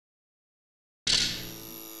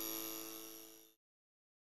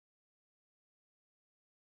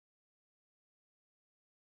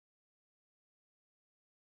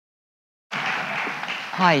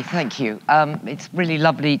Hi, thank you. It's really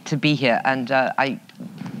lovely to be here, and I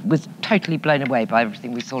was totally blown away by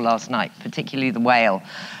everything we saw last night, particularly the whale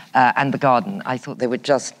and the garden. I thought they were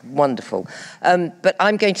just wonderful. But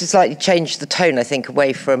I'm going to slightly change the tone, I think,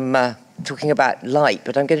 away from talking about light,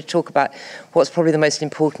 but I'm going to talk about what's probably the most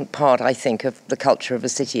important part, I think, of the culture of a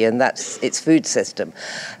city, and that's its food system.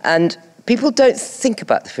 And people don't think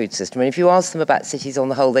about the food system, and if you ask them about cities on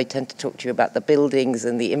the whole, they tend to talk to you about the buildings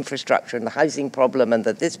and the infrastructure and the housing problem and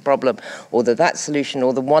the this problem or the that solution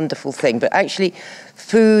or the wonderful thing. But actually,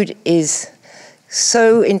 food is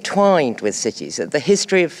so entwined with cities that the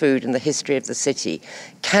history of food and the history of the city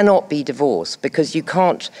cannot be divorced, because you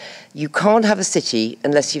can't have a city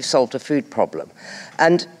unless you've solved a food problem.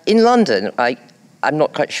 And in London, I'm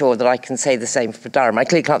not quite sure that I can say the same for Durham. I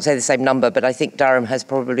clearly can't say the same number, but I think Durham has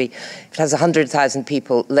probably, if it has 100,000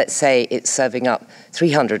 people, let's say it's serving up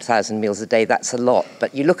 300,000 meals a day, that's a lot.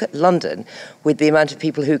 But you look at London with the amount of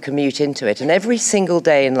people who commute into it, and every single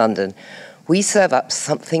day in London, we serve up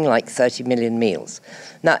something like 30 million meals.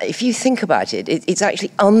 Now, if you think about it, it's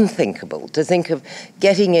actually unthinkable to think of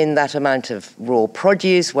getting in that amount of raw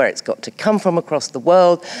produce, where it's got to come from across the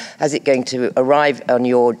world. Is it going to arrive on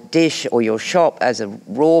your dish or your shop as a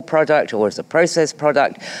raw product or as a processed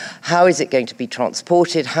product? How is it going to be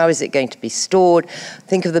transported? How is it going to be stored?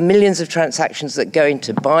 Think of the millions of transactions that go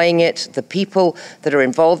into buying it, the people that are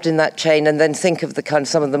involved in that chain, and then think of the kind of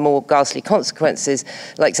some of the more ghastly consequences,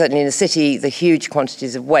 like certainly in a city, the huge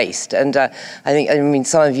quantities of waste. And I mean,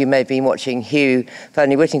 some of you may have been watching Hugh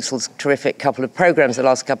Fearnley-Whittingstall's terrific couple of programs the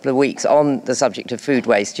last couple of weeks on the subject of food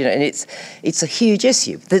waste, you know, and it's a huge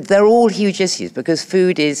issue. They're all huge issues because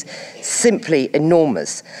food is simply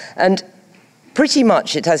enormous. And pretty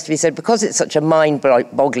much it has to be said, because it's such a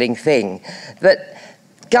mind-boggling thing, that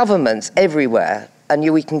governments everywhere, and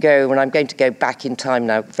we can go, and I'm going to go back in time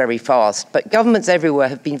now very fast, but governments everywhere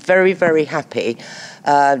have been very, very happy,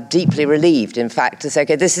 deeply relieved, in fact, to say,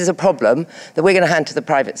 okay, this is a problem that we're going to hand to the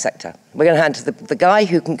private sector. We're going to hand to the guy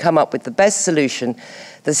who can come up with the best solution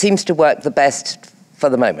that seems to work the best for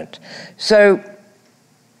the moment. So,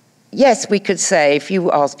 yes, we could say, if you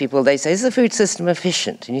ask people, they say, is the food system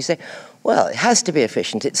efficient? And you say, well, it has to be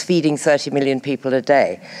efficient. It's feeding 30 million people a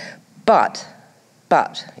day. But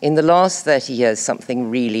in the last 30 years,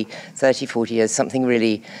 30, 40 years, something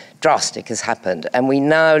really drastic has happened. And we're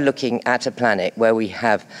now looking at a planet where we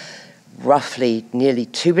have roughly nearly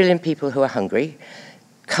 2 billion people who are hungry,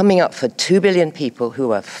 coming up for 2 billion people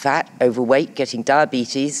who are fat, overweight, getting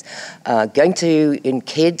diabetes, in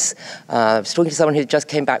kids. I was talking to someone who just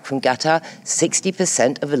came back from Qatar.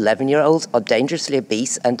 60% of 11-year-olds are dangerously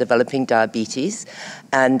obese and developing diabetes.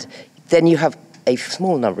 And then you have a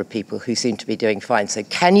small number of people who seem to be doing fine. So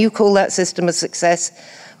can you call that system a success?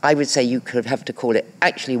 I would say you could have to call it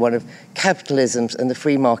actually one of capitalism's and the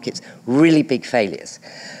free market's really big failures.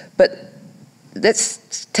 But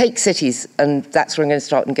let's take cities, and that's where I'm going to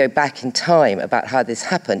start and go back in time about how this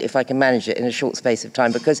happened, if I can manage it in a short space of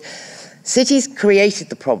time, because cities created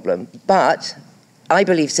the problem, but I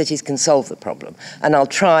believe cities can solve the problem, and I'll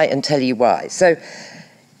try and tell you why. So,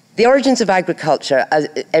 the origins of agriculture, as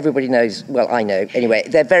everybody knows, well, I know anyway,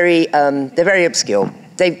 they're very obscure.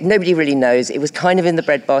 Nobody really knows. It was kind of in the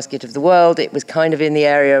breadbasket of the world. It was kind of in the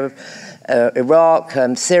area of Iraq,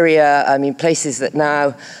 Syria, I mean, places that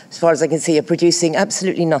now, as far as I can see, are producing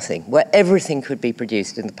absolutely nothing, where everything could be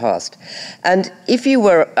produced in the past. And if you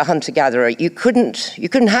were a hunter-gatherer, you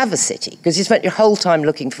couldn't have a city, because you spent your whole time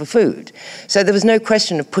looking for food. So there was no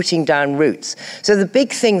question of putting down roots. So the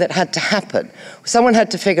big thing that had to happen, someone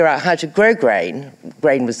had to figure out how to grow grain.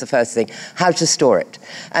 Grain was the first thing, how to store it,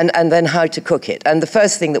 and then how to cook it. And the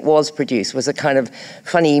first thing that was produced was a kind of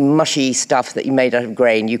funny, mushy stuff that you made out of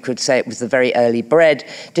grain. You could say it was the very early bread,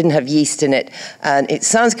 didn't have yeast in it, and it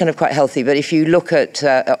sounds kind of quite healthy, but if you look at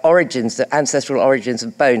origins, the ancestral origins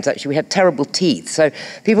of bones, actually we had terrible teeth, so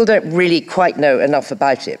people don't really quite know enough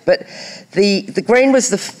about it. But the grain was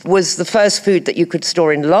the first food that you could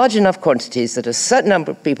store in large enough quantities that a certain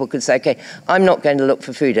number of people could say, okay, I'm not going to look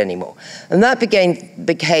for food anymore. And that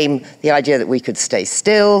became the idea that we could stay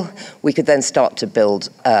still, we could then start to build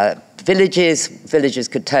villages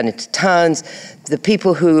could turn into towns. The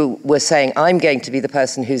people who were saying, I'm going to be the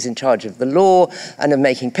person who's in charge of the law and of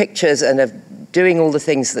making pictures and of doing all the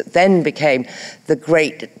things that then became the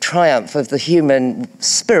great triumph of the human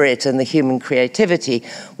spirit and the human creativity,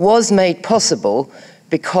 was made possible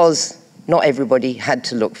because not everybody had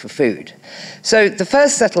to look for food. So the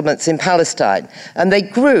first settlements in Palestine, and they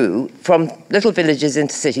grew from little villages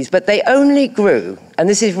into cities, but they only grew, and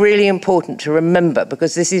this is really important to remember,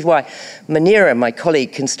 because this is why Munira, my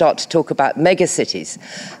colleague, can start to talk about megacities.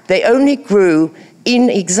 They only grew in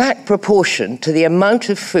exact proportion to the amount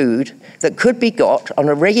of food that could be got on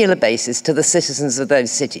a regular basis to the citizens of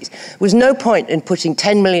those cities. There was no point in putting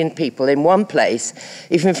 10 million people in one place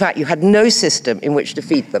if in fact you had no system in which to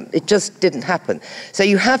feed them. It just didn't happen. So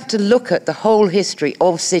you have to look at the whole history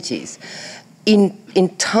of cities in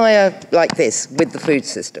entire like this with the food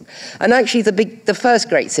system. And actually the first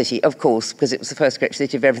great city, of course, because it was the first great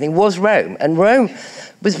city of everything, was Rome. And Rome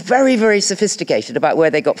was very, very sophisticated about where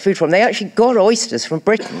they got food from. They actually got oysters from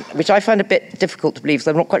Britain, which I find a bit difficult to believe,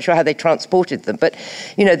 so I'm not quite sure how they transported them. But,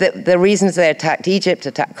 you know, the reasons they attacked Egypt,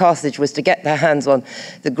 attacked Carthage, was to get their hands on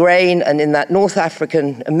the grain. And in that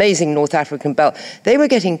amazing North African belt, they were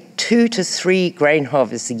getting 2 to 3 grain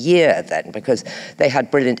harvests a year then, because they had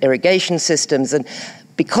brilliant irrigation systems. And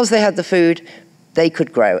because they had the food, they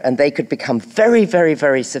could grow and they could become very, very,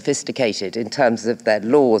 very sophisticated in terms of their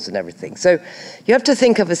laws and everything. So you have to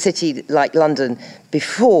think of a city like London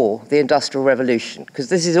before the Industrial Revolution, because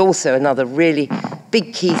this is also another really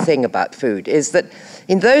big key thing about food, is that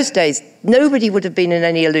in those days, nobody would have been in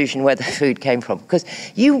any illusion where the food came from, because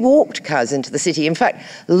you walked cows into the city. In fact,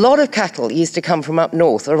 a lot of cattle used to come from up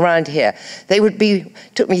north or around here.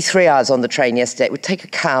 Took me 3 hours on the train yesterday. It would take a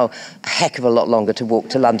cow a heck of a lot longer to walk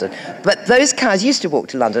to London. But those cows used to walk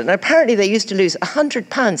to London, and apparently they used to lose 100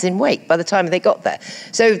 pounds in weight by the time they got there.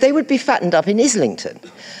 So they would be fattened up in Islington.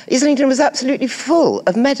 Islington was absolutely full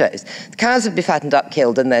of meadows. The cows would be fattened up,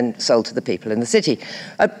 killed, and then sold to the people in the city.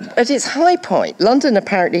 At its high point, London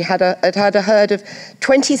apparently had a herd of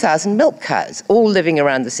 20,000 milk cows, all living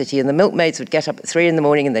around the city, and the milkmaids would get up at 3 in the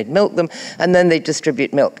morning and they'd milk them, and then they'd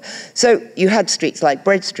distribute milk. So you had streets like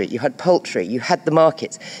Bread Street, you had Poultry, you had the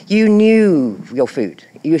markets. You knew your food.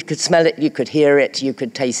 You could smell it, you could hear it, you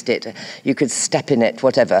could taste it, you could step in it,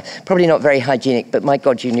 whatever. Probably not very hygienic, but my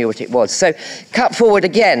God, you knew what it was. So cut forward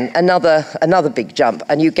again, another big jump,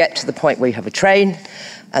 and you get to the point where you have a train,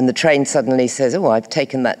 and the train suddenly says, oh, I've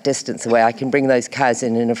taken that distance away, I can bring those cows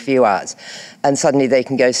in a few hours. And suddenly they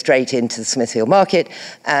can go straight into the Smithfield Market,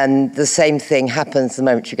 and the same thing happens the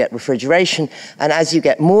moment you get refrigeration. And as you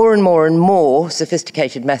get more and more and more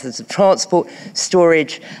sophisticated methods of transport,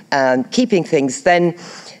 storage, and keeping things, then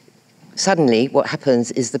suddenly what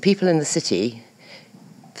happens is the people in the city,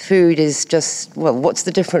 food is just, well, what's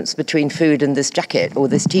the difference between food and this jacket or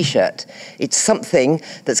this T-shirt? It's something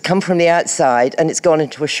that's come from the outside and it's gone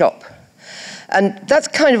into a shop. And that's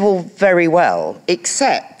kind of all very well,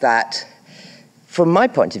 except that from my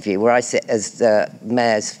point of view, where I sit as the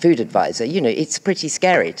mayor's food advisor, you know, it's pretty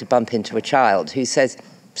scary to bump into a child who says,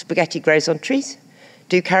 spaghetti grows on trees?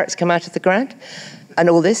 Do carrots come out of the ground? And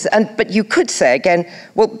all this. But you could say again,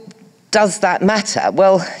 well, does that matter?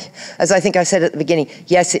 Well, as I think I said at the beginning,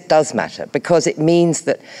 yes, it does matter, because it means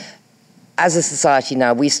that as a society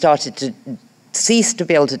now, we started to cease to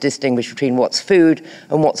be able to distinguish between what's food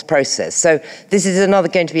and what's processed. So this is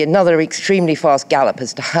going to be another extremely fast gallop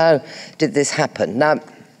as to how did this happen. Now,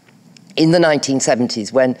 in the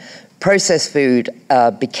 1970s, when processed food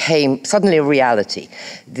became suddenly a reality,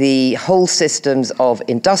 the whole systems of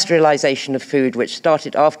industrialization of food, which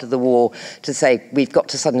started after the war to say we've got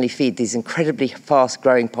to suddenly feed these incredibly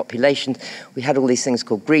fast-growing populations. We had all these things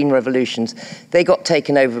called green revolutions. They got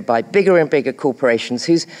taken over by bigger and bigger corporations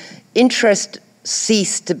whose interest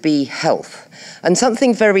ceased to be health. And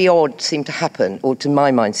something very odd seemed to happen, or to my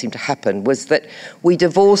mind seemed to happen, was that we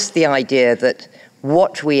divorced the idea that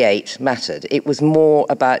what we ate mattered. It was more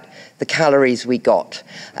about the calories we got.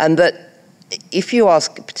 And that if you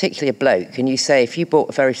ask particularly a bloke and you say, if you bought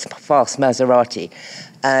a very fast Maserati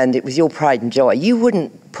and it was your pride and joy, you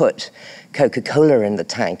wouldn't put Coca-Cola in the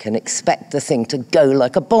tank and expect the thing to go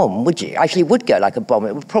like a bomb, would you? Actually, it would go like a bomb.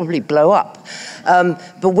 It would probably blow up.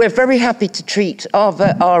 But we're very happy to treat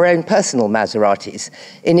our own personal Maseratis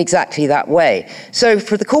in exactly that way. So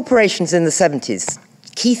for the corporations in the 70s,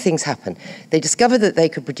 key things happen. They discovered that they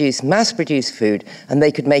could mass-produce food, and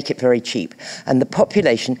they could make it very cheap. And the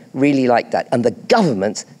population really liked that, and the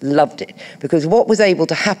governments loved it. Because what was able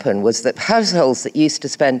to happen was that households that used to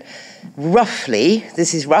spend roughly,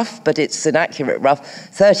 this is rough, but it's an accurate rough,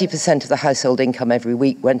 30% of the household income every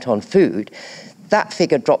week went on food. That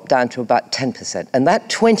figure dropped down to about 10%. And that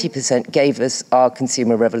 20% gave us our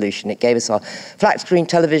consumer revolution. It gave us our flat screen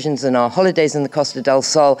televisions and our holidays in the Costa del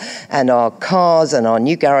Sol and our cars and our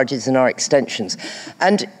new garages and our extensions.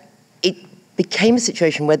 And it became a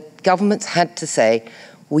situation where governments had to say,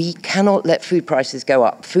 we cannot let food prices go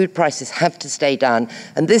up. Food prices have to stay down.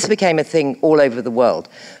 And this became a thing all over the world.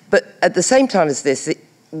 But at the same time as this,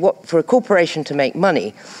 for a corporation to make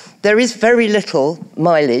money, there is very little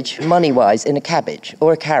mileage, money-wise, in a cabbage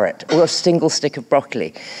or a carrot or a single stick of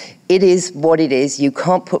broccoli. It is what it is. You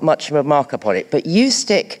can't put much of a markup on it. But you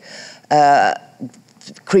stick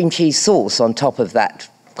cream cheese sauce on top of that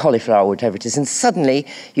cauliflower, whatever it is, and suddenly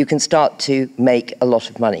you can start to make a lot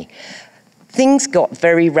of money. Things got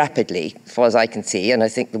very rapidly, as far as I can see, and I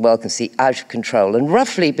think the world can see, out of control. And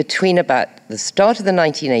roughly between about the start of the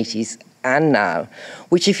 1980s and now,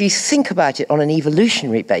 which if you think about it on an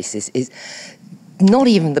evolutionary basis is not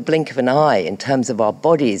even the blink of an eye in terms of our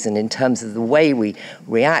bodies and in terms of the way we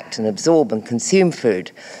react and absorb and consume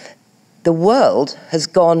food. The world has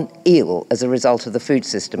gone ill as a result of the food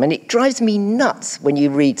system. And it drives me nuts when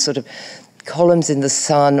you read sort of columns in The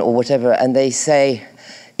Sun or whatever, and they say,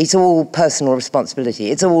 it's all personal responsibility.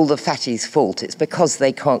 It's all the fatties' fault. It's because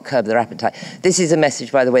they can't curb their appetite. This is a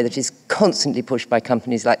message, by the way, that is constantly pushed by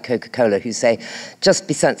companies like Coca-Cola who say, just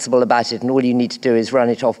be sensible about it and all you need to do is run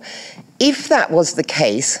it off. If that was the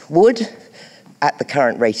case, would, at the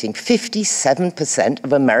current rating, 57%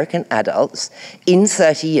 of American adults in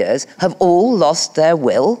 30 years have all lost their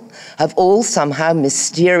will, have all somehow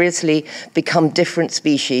mysteriously become different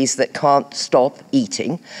species that can't stop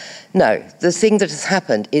eating? No, the thing that has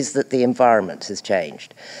happened is that the environment has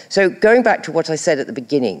changed. So going back to what I said at the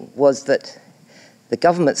beginning was that the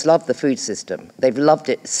governments love the food system. They've loved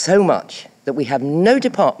it so much that we have no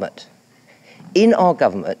department in our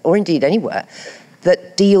government, or indeed anywhere,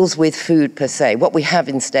 that deals with food per se. What we have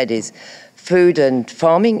instead is food and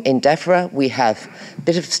farming in DEFRA. We have a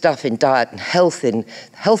bit of stuff in diet and health in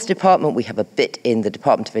the health department. We have a bit in the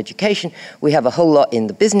Department of Education. We have a whole lot in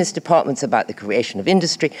the business departments about the creation of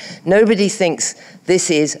industry. Nobody thinks this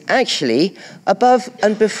is actually above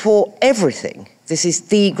and before everything. This is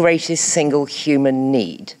the greatest single human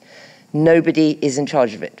need. Nobody is in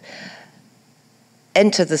charge of it.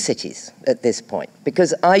 Enter the cities at this point,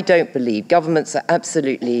 because I don't believe governments are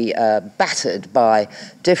absolutely battered by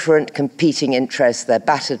different competing interests. They're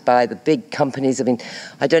battered by the big companies. I mean,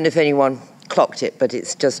 I don't know if anyone clocked it, but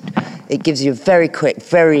it's just, it gives you a very quick,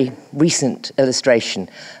 very recent illustration.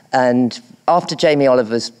 And after Jamie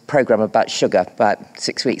Oliver's program about sugar, about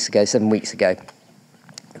 6 weeks ago, 7 weeks ago,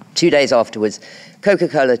 2 days afterwards,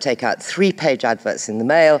 Coca-Cola take out 3-page adverts in the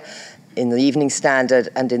Mail, in the Evening Standard,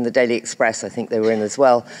 and in the Daily Express, I think they were in as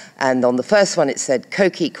well. And on the first one, it said,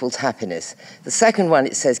 Coke equals happiness. The second one,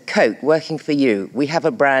 it says, Coke, working for you. We have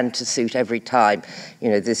a brand to suit every time. You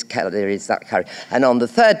know, this calorie is that calorie. And on the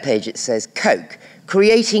third page, it says, Coke,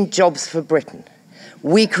 creating jobs for Britain.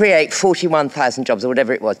 We create 41,000 jobs, or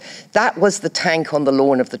whatever it was. That was the tank on the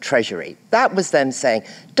lawn of the Treasury. That was them saying,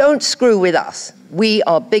 don't screw with us. We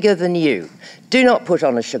are bigger than you. Do not put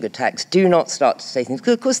on a sugar tax. Do not start to say things.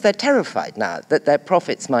 Because, of course, they're terrified now that their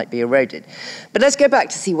profits might be eroded. But let's go back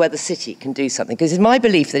to see where the city can do something. Because it's my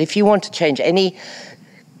belief that if you want to change any,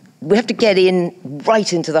 we have to get in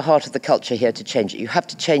right into the heart of the culture here to change it. You have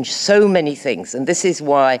to change so many things. And this is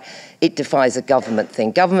why it defies a government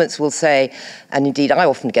thing. Governments will say, and indeed I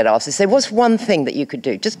often get asked, they say, what's one thing that you could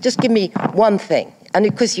do? Just give me one thing. And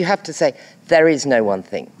of course you have to say, there is no one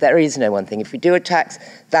thing. There is no one thing. If we do a tax,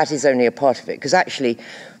 that is only a part of it. Because actually,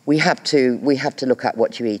 we have to look at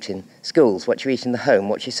what you eat in schools, what you eat in the home,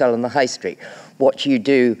 what you sell on the high street, what you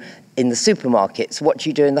do in the supermarkets, what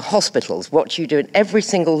you do in the hospitals, what you do at every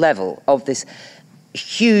single level of this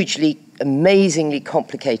hugely, amazingly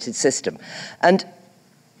complicated system. And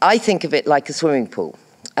I think of it like a swimming pool.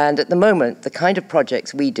 And at the moment, the kind of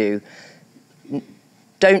projects we do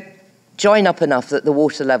don't join up enough that the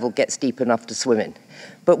water level gets deep enough to swim in.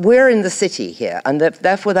 But we're in the city here, and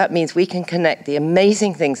therefore that means we can connect the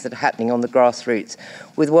amazing things that are happening on the grassroots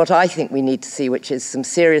with what I think we need to see, which is some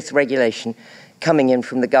serious regulation coming in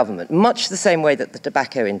from the government, much the same way that the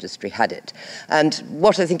tobacco industry had it. And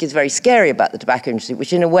what I think is very scary about the tobacco industry,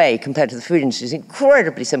 which in a way, compared to the food industry, is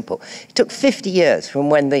incredibly simple. It took 50 years from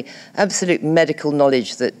when the absolute medical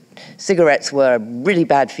knowledge that cigarettes were really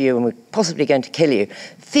bad for you and were possibly going to kill you,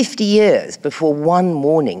 50 years before one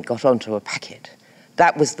warning got onto a packet.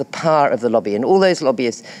 That was the power of the lobby, and all those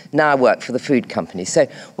lobbyists now work for the food companies. So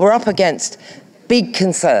we're up against big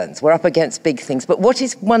concerns, we're up against big things, but what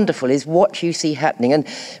is wonderful is what you see happening. And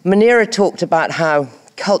Munira talked about how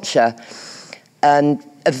culture and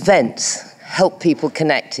events help people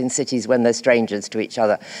connect in cities when they're strangers to each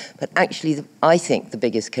other. But actually, I think the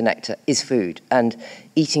biggest connector is food and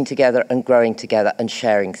eating together and growing together and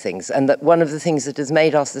sharing things. And that one of the things that has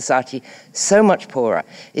made our society so much poorer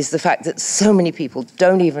is the fact that so many people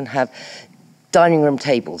don't even have dining room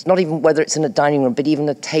tables, not even whether it's in a dining room, but even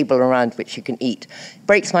a table around which you can eat. It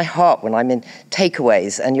breaks my heart when I'm in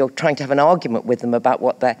takeaways and you're trying to have an argument with them about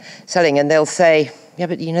what they're selling, and they'll say, yeah,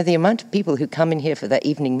 but you know, the amount of people who come in here for their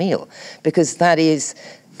evening meal, because that is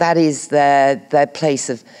their place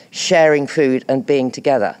of sharing food and being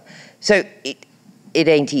together. So it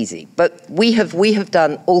ain't easy, but we have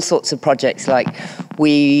done all sorts of projects, like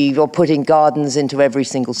we are putting gardens into every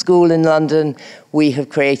single school in London. We have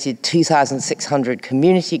created 2,600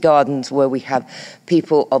 community gardens where we have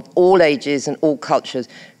people of all ages and all cultures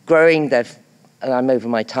growing their, and I'm over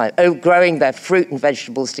my time, growing their fruit and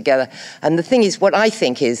vegetables together. And the thing is, what I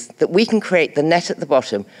think is that we can create the net at the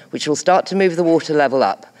bottom, which will start to move the water level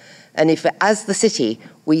up. And if, as the city,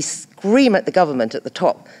 we scream at the government at the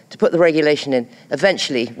top to put the regulation in,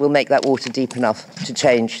 eventually we'll make that water deep enough to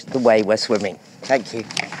change the way we're swimming. Thank you.